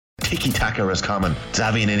tiki-taka Roscommon.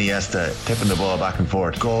 Xavi and Iniesta tipping the ball back and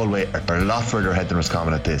forth. Galway are a lot further ahead than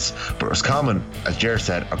Roscommon at this. But Roscommon, as Ger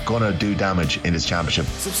said, are going to do damage in this championship.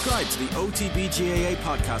 Subscribe to the OTB GAA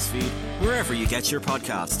podcast feed wherever you get your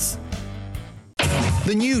podcasts.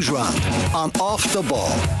 The Newsround on Off the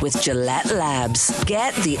Ball. With Gillette Labs.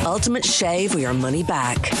 Get the ultimate shave or your money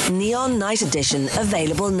back. Neon Night Edition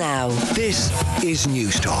available now. This is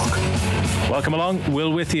News Talk. Welcome along.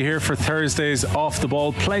 Will with you here for Thursday's Off the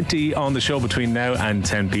Ball. Plenty on the show between now and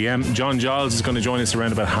 10 p.m. John Giles is going to join us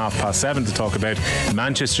around about 7:30 to talk about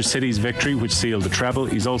Manchester City's victory, which sealed the treble.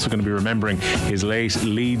 He's also going to be remembering his late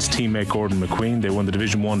Leeds teammate Gordon McQueen. They won the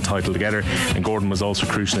Division 1 title together, and Gordon was also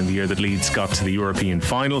crucial in the year that Leeds got to the European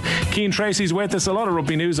final. Keane Tracy's with us. A lot of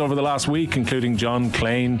rugby news over the last week, including John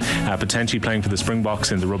Clane potentially playing for the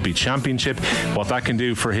Springboks in the Rugby Championship, what that can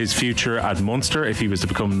do for his future at Munster if he was to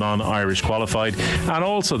become non-Irish qualified, and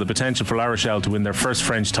also the potential for La Rochelle to win their first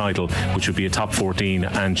French title, which would be a top 14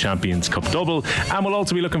 and Champions Cup double. And we'll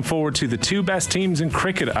also be looking forward to the two best teams in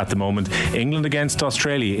cricket at the moment, England against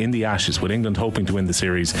Australia in the Ashes, with England hoping to win the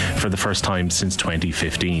series for the first time since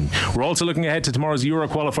 2015. We're also looking ahead to tomorrow's Euro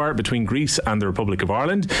qualifier between Greece and the Republic of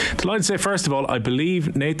Ireland. Delighted to say, first of all, I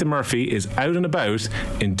believe Nathan Murphy is out and about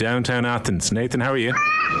in downtown Athens. Nathan, how are you?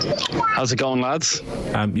 How's it going, lads?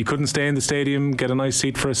 You couldn't stay in the stadium, get a nice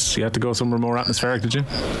seat for us. You had to go somewhere more atmospheric, did you?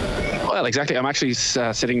 Well, exactly. I'm actually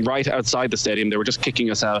sitting right outside the stadium. They were just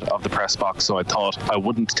kicking us out of the press box, so I thought I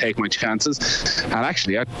wouldn't take my chances. And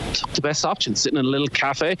actually, I took the best option, sitting in a little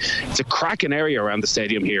cafe. It's a cracking area around the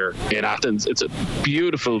stadium here in Athens. It's a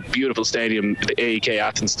beautiful, beautiful stadium. The AEK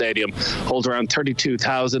Athens Stadium holds around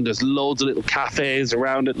 32,000. There's loads of little cafes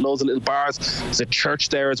around it, loads of little bars. There's a church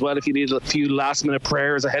there as well if you need a few last-minute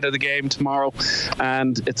prayers ahead of the game tomorrow.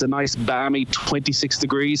 And it's a nice, balmy 26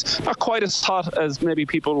 degrees. Not quite as hot as maybe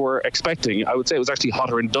people were expecting. I would say it was actually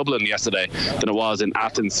hotter in Dublin yesterday than it was in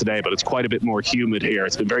Athens today, but it's quite a bit more humid here.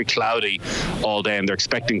 It's been very cloudy all day, and they're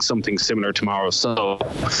expecting something similar tomorrow. So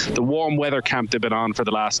the warm weather camp they've been on for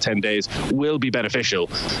the last 10 days will be beneficial.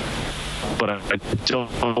 But I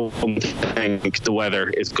don't think the weather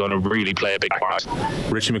is going to really play a big part.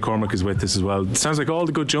 Richie McCormack is with us as well. It sounds like all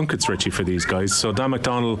the good junkets, Richie, for these guys. So Dan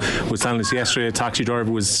McDonald was telling us yesterday a taxi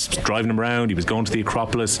driver was driving him around. He was going to the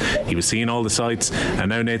Acropolis. He was seeing all the sights. And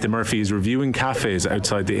now Nathan Murphy is reviewing cafes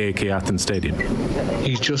outside the AK Athens Stadium.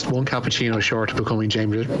 He's just one cappuccino short of becoming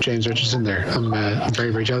James Richardson there. I'm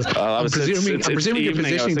very, very jealous. I'm presuming you're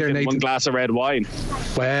positioning there, Nathan. One glass of red wine.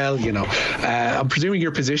 Well, you know, I'm presuming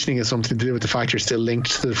your positioning is something to do with the fact you're still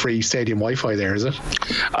linked to the free stadium Wi-Fi there, is it?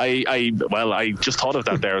 I just thought of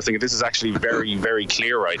that there. I was thinking this is actually very, very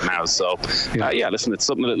clear right now. So, listen, it's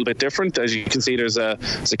something a little bit different. As you can see, there's a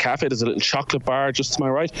cafe, there's a little chocolate bar just to my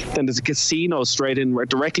right. Then there's a casino straight in, right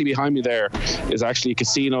directly behind me there is actually a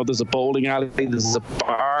casino. There's a bowling alley, there's a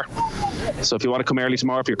bar. So if you want to come early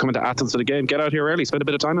tomorrow, if you're coming to Athens for the game, get out here early, spend a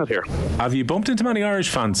bit of time out here. Have you bumped into many Irish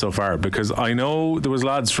fans so far? Because I know there was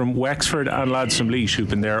lads from Wexford and lads from Laois who've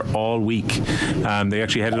been there all week. They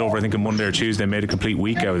actually headed over, I think, on Monday or Tuesday and made a complete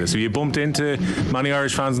week out of this. Have you bumped into many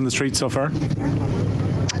Irish fans in the streets so far?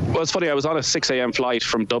 Well, it's funny, I was on a 6 a.m. flight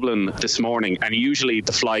from Dublin this morning, and usually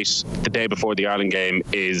the flight the day before the Ireland game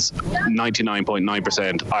is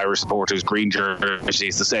 99.9% Irish supporters, green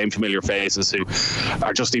jerseys, the same familiar faces who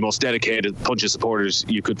are just the most dedicated bunch of supporters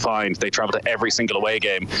you could find. They travel to every single away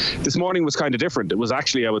game. This morning was kind of different. It was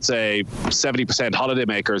actually, I would say, 70%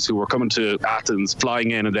 holidaymakers who were coming to Athens,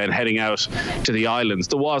 flying in and then heading out to the islands.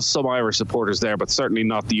 There was some Irish supporters there, but certainly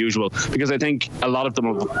not the usual, because I think a lot of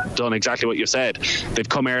them have done exactly what you said. They've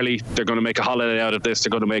come early. They're going to make a holiday out of this. They're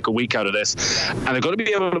going to make a week out of this, and they're going to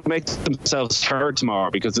be able to make themselves heard tomorrow,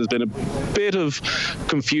 because there's been a bit of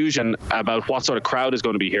confusion about what sort of crowd is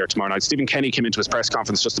going to be here tomorrow night. Stephen Kenny came into his press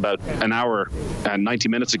conference just about an hour and 90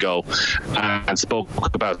 minutes ago and spoke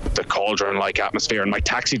about the cauldron-like atmosphere, and my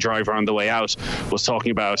taxi driver on the way out was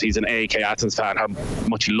talking about he's an AEK Athens fan, how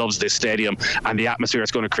much he loves this stadium and the atmosphere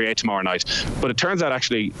it's going to create tomorrow night. But it turns out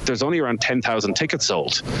actually there's only around 10,000 tickets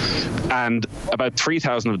sold, and about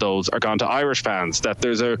 3,000 of those are gone to Irish fans. That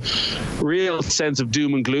there's a real sense of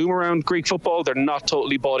doom and gloom around Greek football. They're not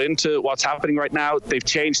totally bought into what's happening right now. They've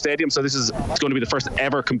changed stadiums, so it's going to be the first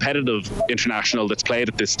ever competitive international that's played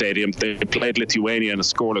at this stadium. They played Lithuania in a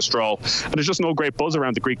scoreless draw, and there's just no great buzz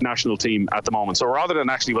around the Greek national team at the moment. So rather than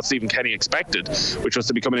actually what Stephen Kenny expected, which was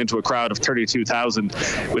to be coming into a crowd of 32,000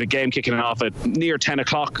 with a game kicking off at near 10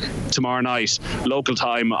 o'clock tomorrow night local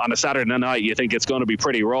time on a Saturday night, you think it's going to be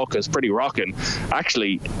pretty raucous, pretty rocking.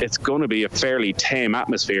 Actually, it's going to be a fairly tame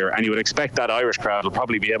atmosphere, and you would expect that Irish crowd will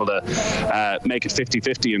probably be able to make it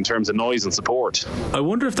 50-50 in terms of noise and support. I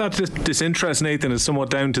wonder if that disinterest, Nathan, is somewhat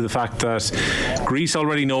down to the fact that Greece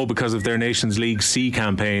already know, because of their Nations League C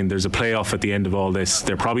campaign, there's a playoff at the end of all this.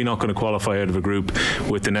 They're probably not going to qualify out of a group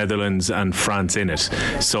with the Netherlands and France in it.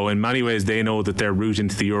 So in many ways they know that their route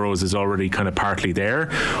into the Euros is already kind of partly there.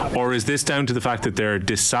 Or is this down to the fact that they're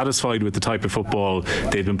dissatisfied with the type of football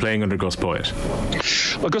they've been playing under Gus Poyet?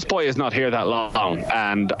 Well, Gus Poyet is not here that long,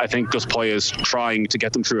 and I think Gus Poyet is trying to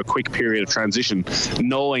get them through a quick period of transition,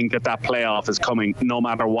 knowing that playoff is coming no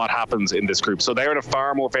matter what happens in this group. So they're in a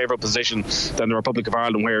far more favourable position than the Republic of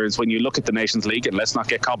Ireland, whereas when you look at the Nations League, and let's not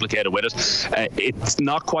get complicated with it, it's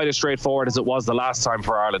not quite as straightforward as it was the last time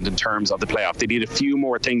for Ireland in terms of the playoff. They need a few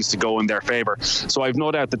more things to go in their favour. So I've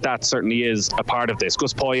no doubt that certainly is a part of this.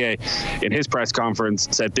 Gus Poyet, in his press conference,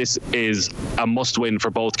 said this is a must-win for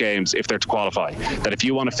both games if they're to qualify. That if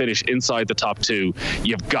you want to finish inside the top two,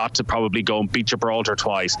 you've got to probably go and beat Gibraltar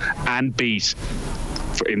twice and beat,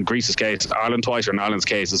 in Greece's case, Ireland twice, or in Ireland's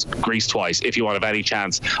case, is Greece twice, if you want to have any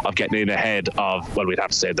chance of getting in ahead of, well, we'd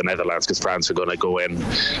have to say the Netherlands, because France are going to go in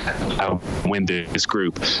and win this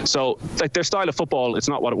group. So, like, their style of football, it's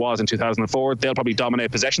not what it was in 2004. They'll probably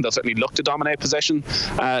dominate possession. They'll certainly look to dominate possession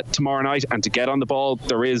tomorrow night, and to get on the ball.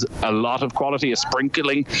 There is a lot of quality, a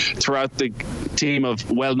sprinkling throughout the team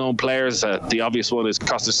of well-known players. The obvious one is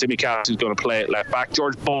Kostas Tsimikas, who's going to play at left back.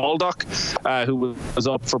 George Baldock, who was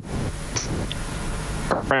up for...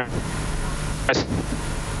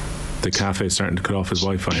 The cafe is starting to cut off his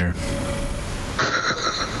Wi-Fi here.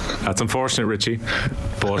 That's unfortunate, Richie,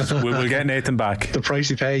 but we'll get Nathan back. The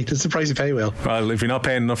price you pay. That's the price you pay, Will. Well, if you're not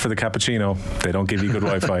paying enough for the cappuccino, they don't give you good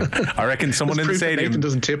Wi-Fi. I reckon someone in the stadium, Nathan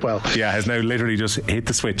doesn't tip well. Yeah, has now literally just hit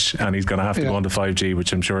the switch, and he's going to have to go on to 5G,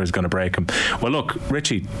 which I'm sure is going to break him. Well, look,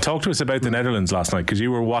 Richie, talk to us about the Netherlands last night, because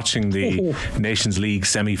you were watching the Nations League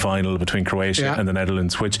semi-final between Croatia and the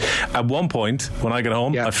Netherlands, which at one point, when I got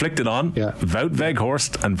home, I flicked it on. Wout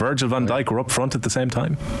Weghorst and Virgil van Dijk were up front at the same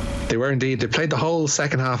time. They were indeed. They played the whole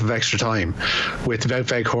second half of extra time with Wout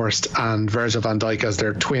Weghorst and Virgil van Dijk as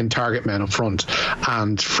their twin target men up front,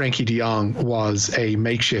 and Frankie de Jong was a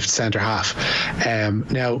makeshift centre half.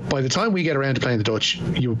 Now, by the time we get around to playing the Dutch,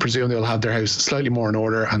 you would presume they'll have their house slightly more in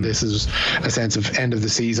order, and this is a sense of end of the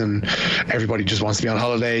season. Everybody just wants to be on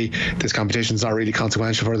holiday. This competition's not really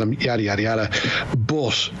consequential for them, yada yada yada.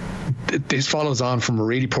 But this follows on from a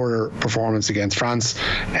really poor performance against France,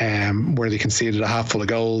 where they conceded a half full of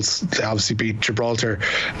goals. They obviously beat Gibraltar.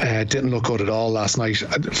 Didn't look good at all last night.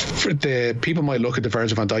 The people might look at the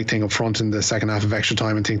Virgil van Dijk thing up front in the second half of extra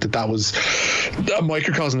time and think that was a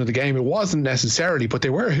microcosm of the game. It wasn't necessarily, but they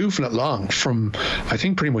were hoofing it long from, I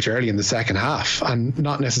think, pretty much early in the second half, and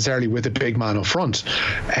not necessarily with a big man up front.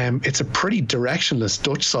 It's a pretty directionless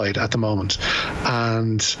Dutch side at the moment,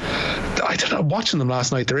 and I don't know, watching them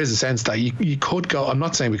last night, there is a sense that you could go, I'm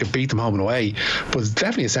not saying we could beat them home and away, but there's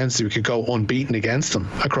definitely a sense that we could go unbeaten against them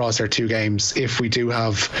across our two games if we do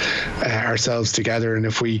have ourselves together, and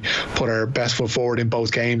if we put our best foot forward in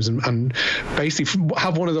both games, and basically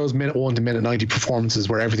have one of those minute 1 to minute 90 performances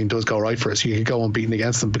where everything does go right for us. You could go unbeaten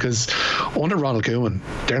against them, because under Ronald Koeman,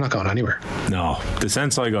 they're not going anywhere. No, the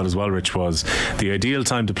sense I got as well, Rich, was the ideal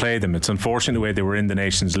time to play them. It's unfortunate the way they were in the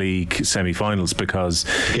Nations League semi-finals, because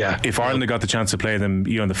if Ireland had got the chance to play them,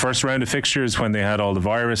 in the first round of fixtures when they had all the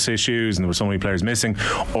virus issues and there were so many players missing,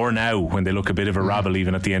 or now when they look a bit of a rabble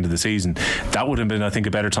even at the end of the season, that would have been, I think,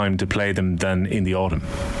 a better time to play them than in the autumn.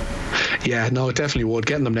 Yeah, no, it definitely would.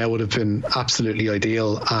 Getting them now would have been absolutely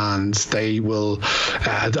ideal, and they will,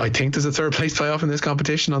 I think there's a third place playoff in this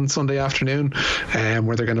competition on Sunday afternoon,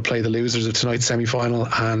 where they're going to play the losers of tonight's semi-final,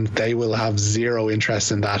 and they will have zero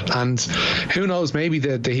interest in that. And who knows, maybe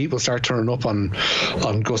the heat will start turning up on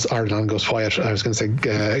Gus Poyet, I was going to say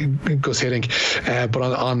Gus Hiddink, but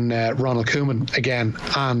on Ronald Koeman again,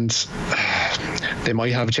 and they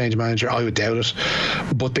might have a change of manager. I would doubt it,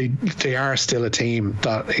 but they are still a team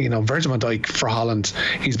that, Virgil van Dijk for Holland,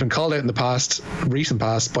 he's been called out in the recent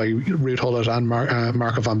past by Ruud Gullit and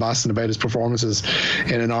Marco van Basten about his performances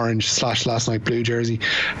in an orange / last night blue jersey,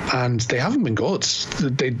 and they haven't been good.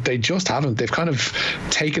 They just haven't. They've kind of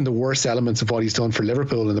taken the worst elements of what he's done for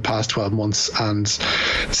Liverpool in the past 12 months and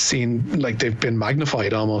seen like they've been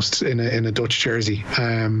magnified almost in a Dutch jersey.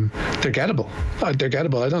 They're gettable.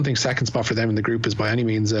 I don't think second spot for them in the group is by any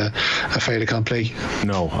means a fait accompli.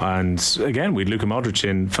 No, and again, we'd Luka Modric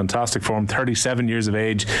in fantastic form, 37 years of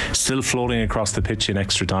age, still floating across the pitch in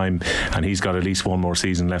extra time, and he's got at least one more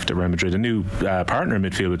season left at Real Madrid. A new partner in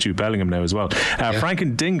midfield with Jude Bellingham now as well. Frank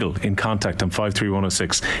and Dingle in contact on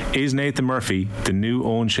 53106. Is Nathan Murphy the new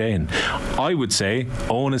Owen Shane? I would say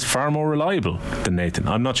Owen is far more reliable than Nathan.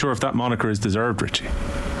 I'm not sure if that moniker is deserved, Richie. He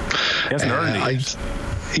hasn't earned it.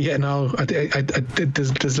 Yeah, no,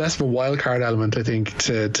 there's less of a wild card element, I think,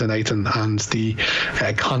 to Nathan, and the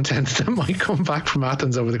content that might come back from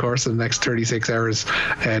Athens over the course of the next 36 hours,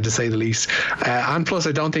 to say the least. And plus,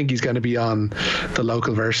 I don't think he's going to be on the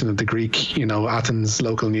local version of the Greek, Athens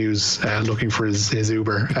local news, looking for his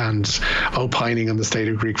Uber and opining on the state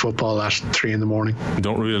of Greek football at 3 a.m.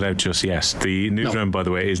 Don't rule it out just yet. The Newsround, by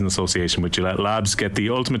the way, is in association with Gillette Labs. Get the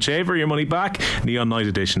ultimate shaver, your money back. Neon Night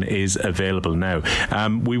Edition is available now.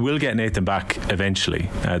 We will get Nathan back eventually.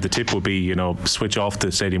 The tip will be, switch off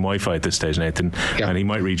the stadium Wi-Fi at this stage, Nathan, and he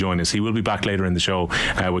might rejoin us. He will be back later in the show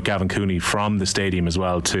with Gavin Cooney from the stadium as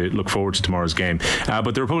well to look forward to tomorrow's game.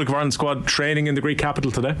 But the Republic of Ireland squad training in the Greek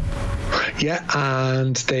capital today? Yeah,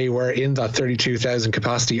 and they were in that 32,000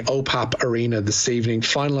 capacity OPAP arena this evening,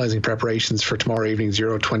 finalising preparations for tomorrow evening's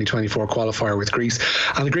Euro 2024 qualifier with Greece.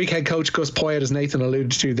 And the Greek head coach Gus Poyet, as Nathan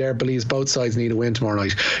alluded to there, believes both sides need a win tomorrow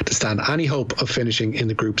night to stand any hope of finishing in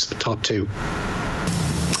the group's top two.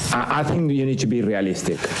 I think you need to be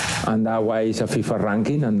realistic, and that's why it's a FIFA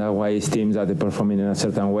ranking, and that's why it's teams that are performing in a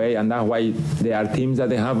certain way, and that's why there are teams that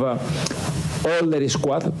they have all their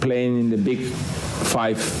squad playing in the big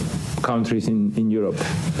 5 countries in Europe.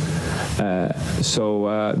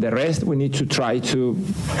 So the rest we need to try to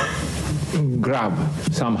grab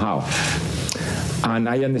somehow. And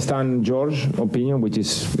I understand George's opinion, which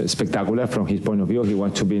is spectacular from his point of view. He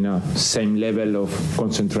wants to be in a same level of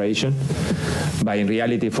concentration. But in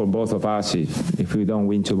reality, for both of us, if we don't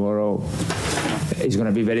win tomorrow, it's going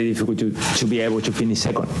to be very difficult to be able to finish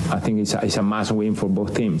second. I think it's a must win for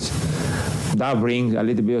both teams. That brings a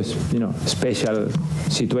little bit of special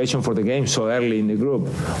situation for the game so early in the group.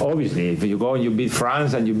 Obviously, if you go and you beat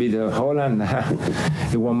France and you beat Holland,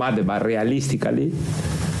 it won't matter. But realistically,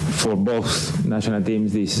 for both national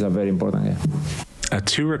teams, this is a very important game.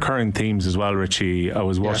 2 recurring themes as well, Richie. I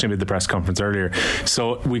was watching the press conference earlier.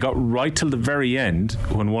 So we got right till the very end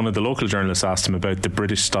when one of the local journalists asked him about the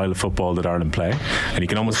British style of football that Ireland play, and you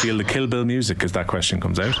can almost feel the Kill Bill music as that question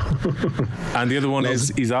comes out. And the other one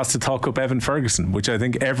is he's asked to talk up Evan Ferguson, which I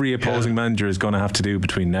think every opposing manager is going to have to do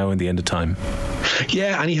between now and the end of time.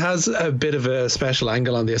 Yeah, and he has a bit of a special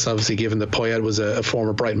angle on this, obviously, given that Poyet was a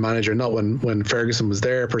former Brighton manager, not when Ferguson was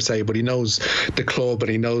there per se, but he knows the club and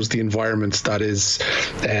he knows the environment that is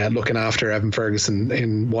looking after Evan Ferguson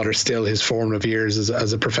in what are still his formative years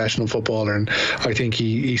as a professional footballer. And I think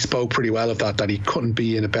he spoke pretty well of that he couldn't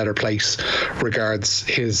be in a better place regards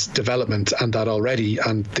his development, and that already,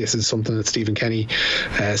 and this is something that Stephen Kenny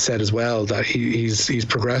said as well, that he's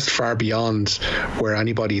progressed far beyond where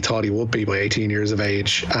anybody thought he would be by 18 years of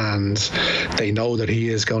age, and they know that he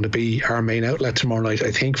is going to be our main outlet tomorrow night.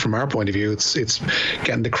 I think from our point of view, it's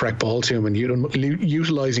getting the correct ball to him and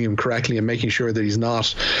utilising him correctly and making sure that he's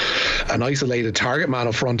not an isolated target man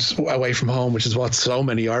up front away from home, which is what so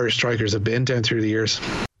many Irish strikers have been down through the years.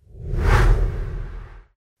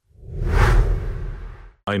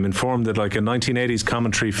 I'm informed that like a 1980s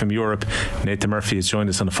commentary from Europe, Nathan Murphy has joined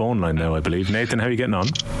us on the phone line now, I believe. Nathan, how are you getting on?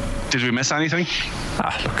 Did we miss anything?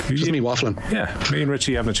 Look, just me waffling. Yeah, me and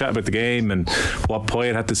Richie having a chat about the game and what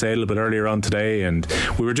Poyet had to say a little bit earlier on today, and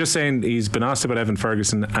we were just saying he's been asked about Evan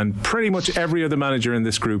Ferguson and pretty much every other manager in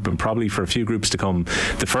this group, and probably for a few groups to come.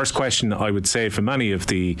 The first question I would say for many of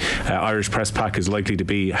the Irish press pack is likely to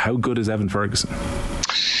be, how good is Evan Ferguson?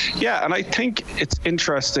 Yeah, and I think it's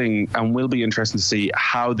interesting and will be interesting to see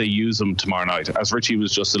how they use him tomorrow night, as Richie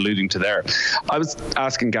was just alluding to there. I was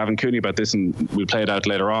asking Gavin Cooney about this, and we'll play it out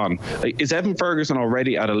later on. Is Evan Ferguson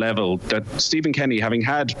already at a level that Stephen Kenny, having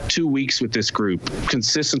had 2 weeks with this group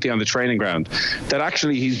consistently on the training ground, that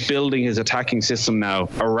actually he's building his attacking system now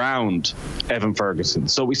around Evan Ferguson?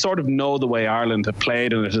 So we sort of know the way Ireland have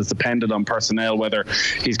played, and it has depended on personnel, whether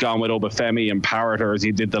he's gone with Obafemi and Parrott, or as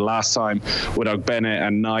he did the last time with Ogbene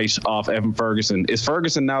and Knight off Evan Ferguson. Is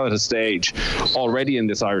Ferguson now at a stage already in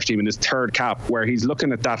this Irish team, in his third cap, where he's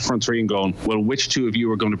looking at that front three and going, well, which two of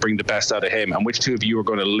you are going to bring the best out of him, and which two of you are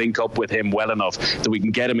going to link up with him well enough that we can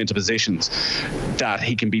get him into positions that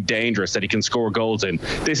he can be dangerous, that he can score goals in?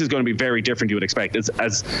 This is going to be very different, you would expect.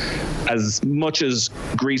 As much as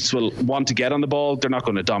Greece will want to get on the ball, they're not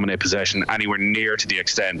going to dominate possession anywhere near to the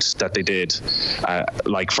extent that they did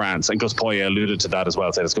like France. And Gus Poyet alluded to that as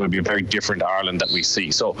well, said it's going to be a very different Ireland that we see.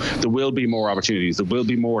 So go. There will be more opportunities. There will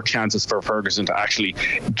be more chances for Ferguson to actually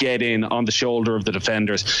get in on the shoulder of the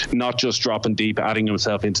defenders, not just dropping deep, adding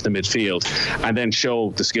himself into the midfield, and then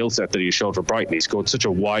show the skill set that he showed for Brighton. He scored such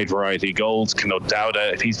a wide variety of goals. Can no doubt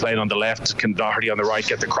if he's playing on the left, can Doherty on the right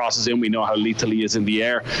get the crosses in. We know how lethal he is in the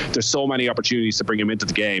air. There's so many opportunities to bring him into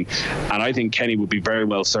the game, and I think Kenny would be very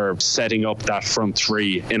well served setting up that front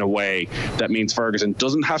three in a way that means Ferguson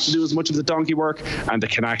doesn't have to do as much of the donkey work, and they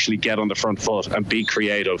can actually get on the front foot and be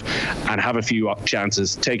creative and have a few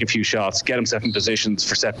chances, take a few shots, get himself in positions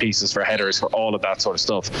for set pieces, for headers, for all of that sort of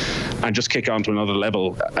stuff, and just kick on to another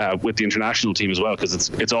level with the international team as well, because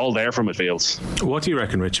it's all there from midfields. What do you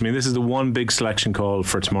reckon, Rich? I mean, this is the one big selection call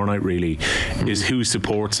for tomorrow night, really, is who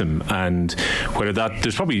supports him, and whether that,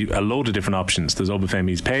 there's probably a load of different options. There's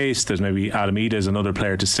Obafemi's pace, there's maybe Adam Ida's another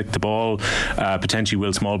player to stick the ball, potentially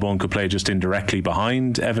Will Smallbone could play just indirectly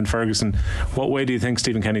behind Evan Ferguson. What way do you think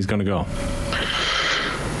Stephen Kenny's going to go?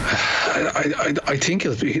 I think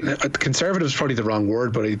it'll be conservative is probably the wrong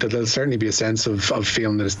word, but there'll certainly be a sense of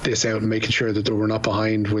feeling this out and making sure that we're not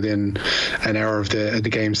behind within an hour of the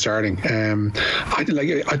game starting.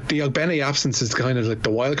 The Ogbene absence is kind of like the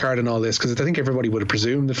wild card in all this, because I think everybody would have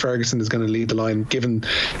presumed that Ferguson is going to lead the line given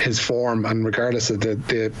his form, and regardless of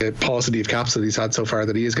the paucity of caps that he's had so far,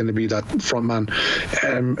 that he is going to be that front man.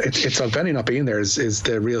 It's Ogbene not being there is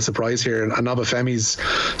the real surprise here, and Obafemi's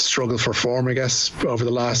struggle for form, I guess, over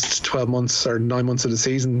the last 12 months or 9 months of the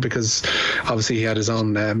season, because obviously he had his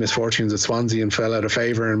own misfortunes at Swansea and fell out of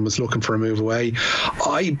favour and was looking for a move away.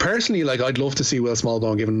 I personally, I'd love to see Will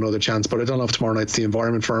Smallbone given another chance, but I don't know if tomorrow night's the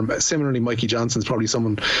environment for him. Similarly, Mikey Johnson's probably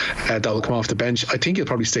someone that will come off the bench. I think he'll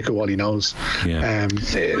probably stick with what he knows. I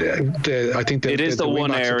think it is the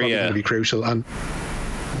one area going to be crucial, and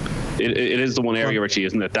it is the one area, Richie,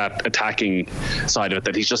 isn't it? That attacking side of it,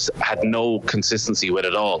 that he's just had no consistency with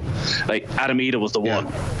it all. Like Adam Ida was the one,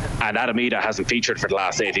 and Adam Ida hasn't featured for the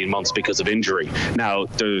last 18 months because of injury. Now,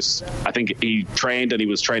 I think he trained and he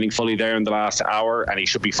was training fully there in the last hour, and he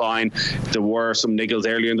should be fine. There were some niggles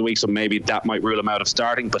earlier in the week, so maybe that might rule him out of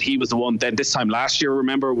starting, but he was the one. Then this time last year,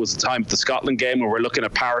 remember, was the time of the Scotland game where we're looking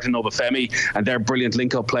at Parrott and Obafemi and their brilliant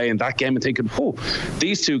link-up play in that game and thinking,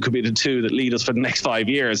 these two could be the two that lead us for the next 5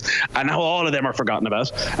 years. And now all of them are forgotten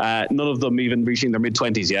about. None of them even reaching their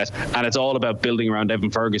mid-20s yet. And it's all about building around Evan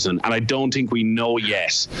Ferguson. And I don't think we know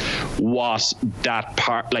yet what that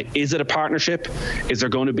is it a partnership? Is there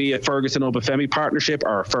going to be a Ferguson-Obafemi partnership,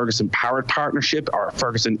 or a Ferguson-Parrott partnership, or a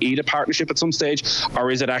Ferguson-Ida partnership at some stage? Or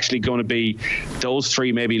is it actually going to be those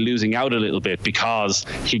three maybe losing out a little bit because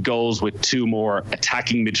he goes with two more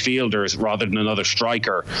attacking midfielders rather than another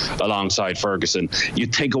striker alongside Ferguson?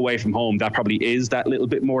 You'd think away from home that probably is that little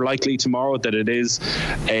bit more likely tomorrow, that it is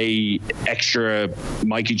a extra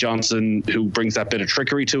Mikey Johnson who brings that bit of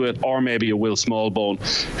trickery to it, or maybe a Will Smallbone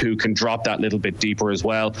who can drop that little bit deeper as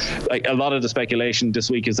well. Like a lot of the speculation this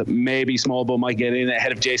week is that maybe Smallbone might get in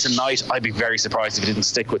ahead of Jason Knight. I'd be very surprised if he didn't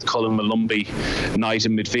stick with Cullen Malumbi, Knight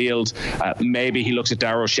in midfield. Maybe he looks at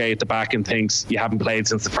Darragh O'Shea at the back and thinks, you haven't played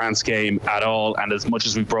since the France game at all, and as much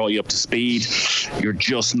as we brought you up to speed, you're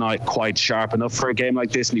just not quite sharp enough for a game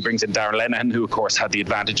like this. And he brings in Darren Lenihan, who of course had the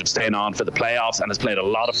advantage of staying on for the playoffs and has played a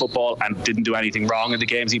lot of football and didn't do anything wrong in the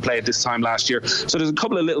games he played this time last year. So there's a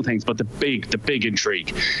couple of little things, but the big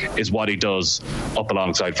intrigue is what he does up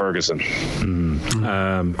alongside Ferguson.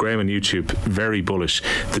 Graham on YouTube, very bullish.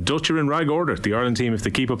 The Dutch are in right order. The Ireland team, if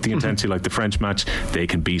they keep up the intensity like the French match, they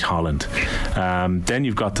can beat Holland. Then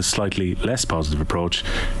you've got the slightly less positive approach.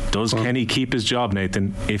 Does Kenny keep his job,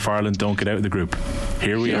 Nathan, if Ireland don't get out of the group?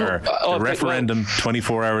 Here we are, the referendum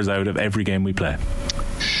 24 hours out of every game we play.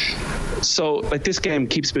 So, this game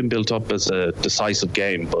keeps being built up as a decisive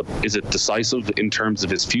game, but is it decisive in terms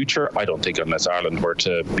of his future? I don't think, unless Ireland were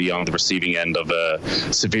to be on the receiving end of a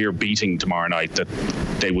severe beating tomorrow night, that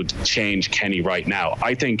they would change Kenny right now.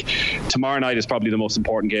 I think tomorrow night is probably the most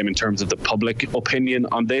important game in terms of the public opinion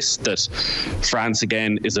on this, that France,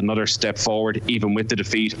 again, is another step forward. Even with the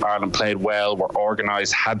defeat, Ireland played well, were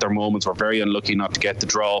organised, had their moments, were very unlucky not to get the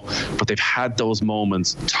draw, but they've had those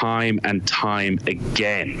moments time and time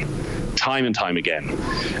again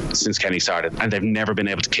since Kenny started, and they've never been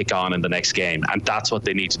able to kick on in the next game. And that's what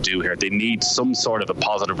they need to do here. They need some sort of a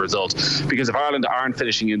positive result, because if Ireland aren't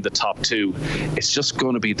finishing in the top two, it's just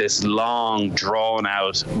going to be this long, drawn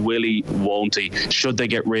out, willy won't he, should they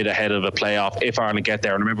get rid ahead of a playoff if Ireland get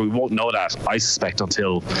there. And remember, we won't know that, I suspect,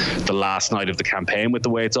 until the last night of the campaign, with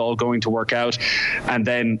the way it's all going to work out. And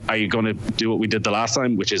then are you going to do what we did the last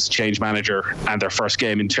time, which is change manager, and their first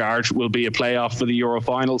game in charge will be a playoff for the Euro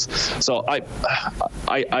finals? So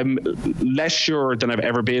I'm less sure than I've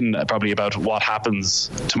ever been probably about what happens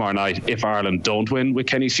tomorrow night if Ireland don't win with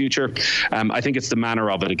Kenny's future. I think it's the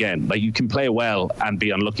manner of it again. Like, you can play well and be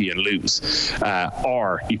unlucky and lose,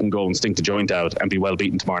 or you can go and stink the joint out and be well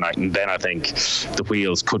beaten tomorrow night, and then I think the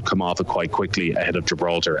wheels could come off it quite quickly ahead of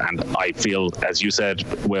Gibraltar. And I feel, as you said,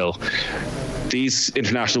 Will, these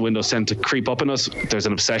international windows tend to creep up on us. There's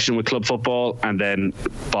an obsession with club football, and then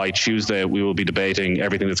by Tuesday we will be debating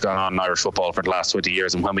everything that's gone on in Irish football for the last 20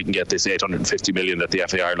 years and when we can get this 850 million that the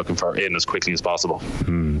FAI are looking for in as quickly as possible.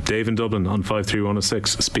 Dave in Dublin on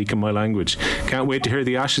 53106, speaking my language. Can't wait to hear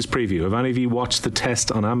the Ashes preview. Have any of you watched The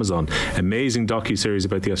Test on Amazon? Amazing docu-series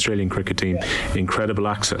about the Australian cricket team. Incredible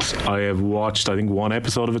access. I have watched, I think, one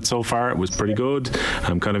episode of it so far. It was pretty good.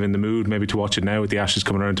 I'm kind of in the mood maybe to watch it now with the Ashes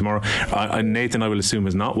coming around tomorrow. Nathan, I will assume,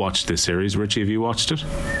 has not watched this series. Richie, have you watched it?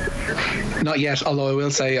 Not yet, although I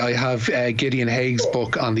will say I have Gideon Haig's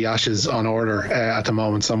book on the Ashes on order at the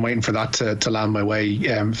moment, so I'm waiting for that to land my way.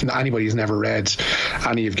 If anybody who's never read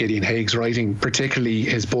any of Gideon Haig's writing, particularly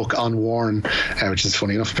his book on Warren, which is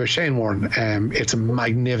funny enough about Shane Warne, it's a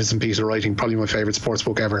magnificent piece of writing, probably my favourite sports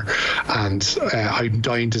book ever, and I'm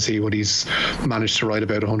dying to see what he's managed to write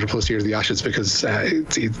about 100 plus years of the Ashes, because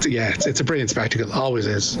it's a brilliant spectacle, always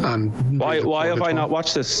is. And why have I not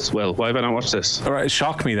watched this? Well, why have I not watched this? All right,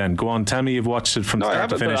 shock me then. Go on, tell me you've watched it from start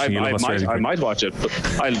to finish. I might watch it, but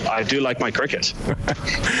I do like my cricket.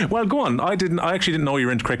 Well, go on. I actually didn't know you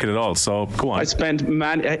were into cricket at all, so go on. I spent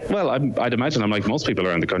I'd imagine I'm like most people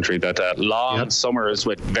around the country that long summers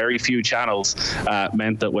with very few channels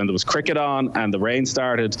meant that when there was cricket on and the rain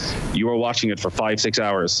started, you were watching it for 5-6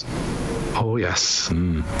 hours. Oh yes,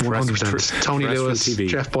 100%. Tony Lewis, TV.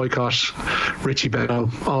 Jeff Boycott, Richie Bell,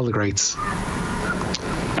 all the greats.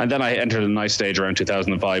 And then I entered a nice stage around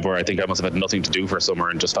 2005 where I think I must have had nothing to do for summer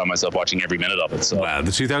and just found myself watching every minute of it. So. Well,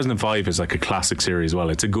 the 2005 is like a classic series as well.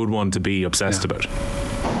 It's a good one to be obsessed about.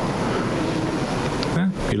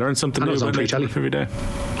 You learn something new about life every day.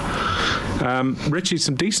 Richie,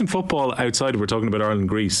 some decent football outside. We're talking about Ireland,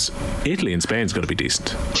 Greece. Italy and Spain's got to be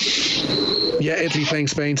decent. Yeah, Italy playing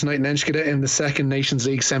Spain tonight in Enschede in the second Nations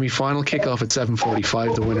League semi-final. Kick-off at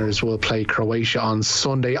 7:45. The winners will play Croatia on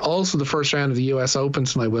Sunday. Also, the first round of the US Open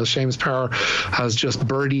tonight. Will Seamus Power has just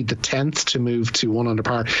birdied the 10th to move to 1 under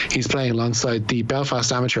par. He's playing alongside the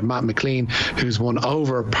Belfast amateur Matt McQueen, who's 1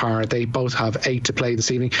 over par. They both have 8 to play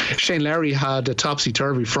this evening. Shane Lowry had a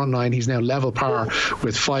topsy-turvy front 9. He's now level par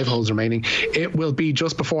with 5 holes remaining. It will be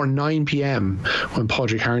just before 9 p.m. when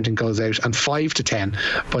Padraig Harrington goes out, and 5 to 10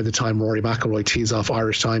 by the time Rory McIlroy tees off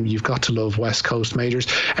Irish time. You've got to love West Coast majors.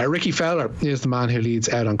 Ricky Fowler is the man who leads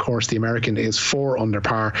out on course. The American is 4 under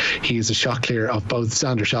par. He is a shot clear of both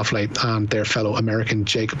Xander Schauffele and their fellow American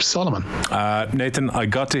Jacob Solomon. Nathan, I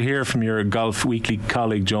got to hear from your Golf Weekly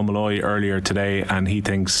colleague Joe Malloy earlier today, and he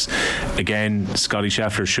thinks again Scotty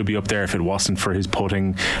Scheffler should be up there if it wasn't for his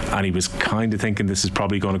putting, and he was kind of thinking this is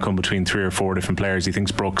probably going to come between 3 or 4 different players. He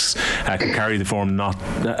thinks Brooks can carry the form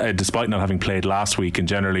despite not having played last week, and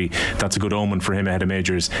generally that's a good omen for him ahead of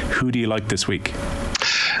majors. Who do you like this week?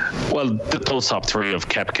 Well, those top 3 of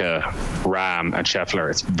Koepka, Rahm and Scheffler,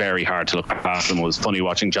 it's very hard to look past them. It was funny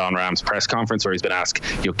watching John Rahm's press conference where he's been asked,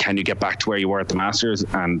 can you get back to where you were at the Masters?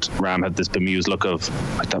 And Rahm had this bemused look of,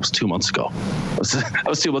 that was 2 months ago. That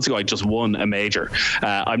was 2 months ago. I just won a major.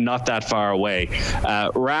 I'm not that far away.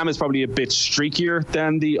 Rahm is probably a bit streakier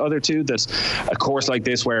than the other two. That a course like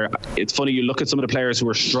this, where it's funny, you look at some of the players who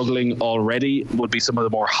are struggling already, would be some of the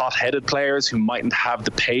more hot-headed players who mightn't have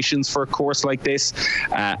the patience for a course like this.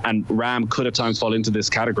 And Rahm could at times fall into this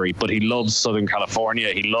category, but he loves Southern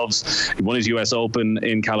California. He won his US Open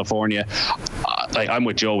in California. I'm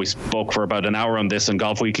with Joe. We spoke for about an hour on this on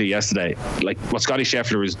Golf Weekly yesterday. Like, what Scotty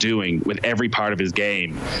Scheffler is doing with every part of his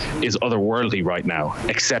game is otherworldly right now,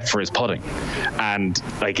 except for his putting. And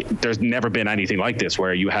there's never been anything like this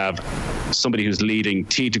where you have somebody who's leading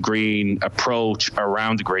tee to green, approach,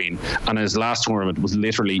 around the green, and his last tournament was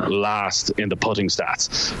literally last in the putting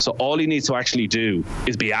stats. So all he needs to actually do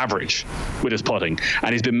is be average with his putting,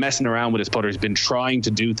 and he's been messing around with his putter. He's been trying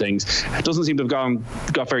to do things. It doesn't seem to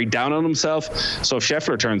have got very down on himself. So if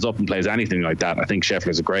Scheffler turns up and plays anything like that, I think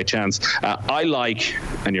Scheffler's a great chance. I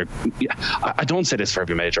don't say this for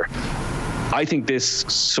every major. I think this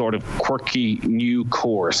sort of quirky new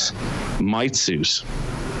course might suit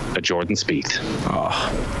a Jordan Spieth.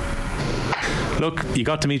 Look, you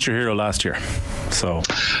got to meet your hero last year. So,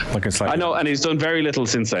 I know, and he's done very little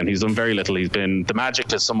since then. He's been, the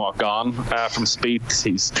magic is somewhat gone from Spieth.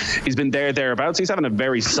 He's been thereabouts. He's having a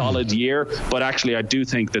very solid year, but actually I do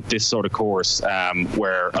think that this sort of course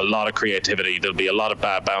where a lot of creativity, there'll be a lot of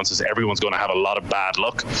bad bounces, everyone's going to have a lot of bad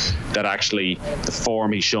luck, that actually the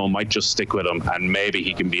form he's shown might just stick with him, and maybe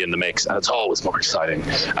he can be in the mix. And it's always more exciting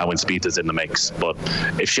when Spieth is in the mix. But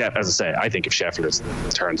I think if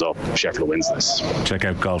Scheffler turns up, Scheffler wins this. Check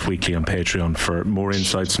out Golf Weekly on Patreon for more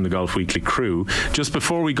insights from the Golf Weekly crew. Just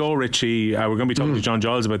before we go, Richie, we're going to be talking to John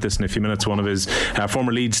Giles about this in a few minutes. One of his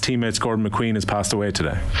former Leeds teammates, Gordon McQueen, has passed away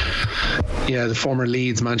today. Yeah, the former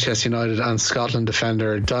Leeds, Manchester United and Scotland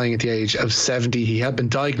defender, dying at the age of 70. He had been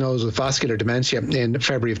diagnosed with vascular dementia in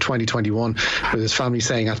February of 2021, with his family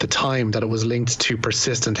saying at the time that it was linked to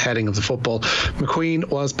persistent heading of the football. McQueen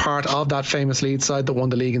was part of that famous Leeds side that won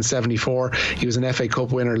the league in 74. He was an FA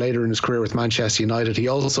Cup winner later in his career with Manchester United. He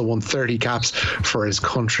also won 30 caps for his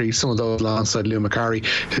country, some of those alongside Lou Macari,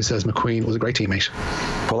 who says McQueen was a great teammate.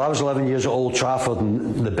 Well, I was 11 years at Old Trafford,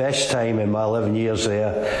 and the best time in my 11 years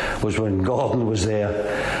there was when Gordon was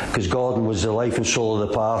there, because Gordon was the life and soul of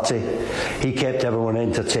the party. He kept everyone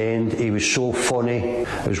entertained. He was so funny.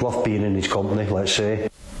 It was worth being in his company, let's say.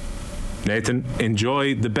 Nathan,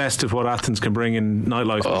 enjoy the best of what Athens can bring in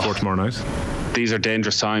nightlife before tomorrow night. These are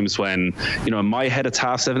dangerous times when, in my head it's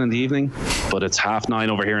 7:30 in the evening, but it's 9:30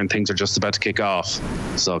 over here and things are just about to kick off.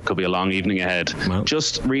 So it could be a long evening ahead. Well,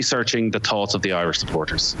 just researching the thoughts of the Irish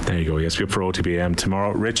supporters. There you go. Yes, we're up for OTB AM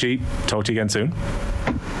tomorrow. Richie, talk to you again soon.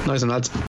 Nice one, lads.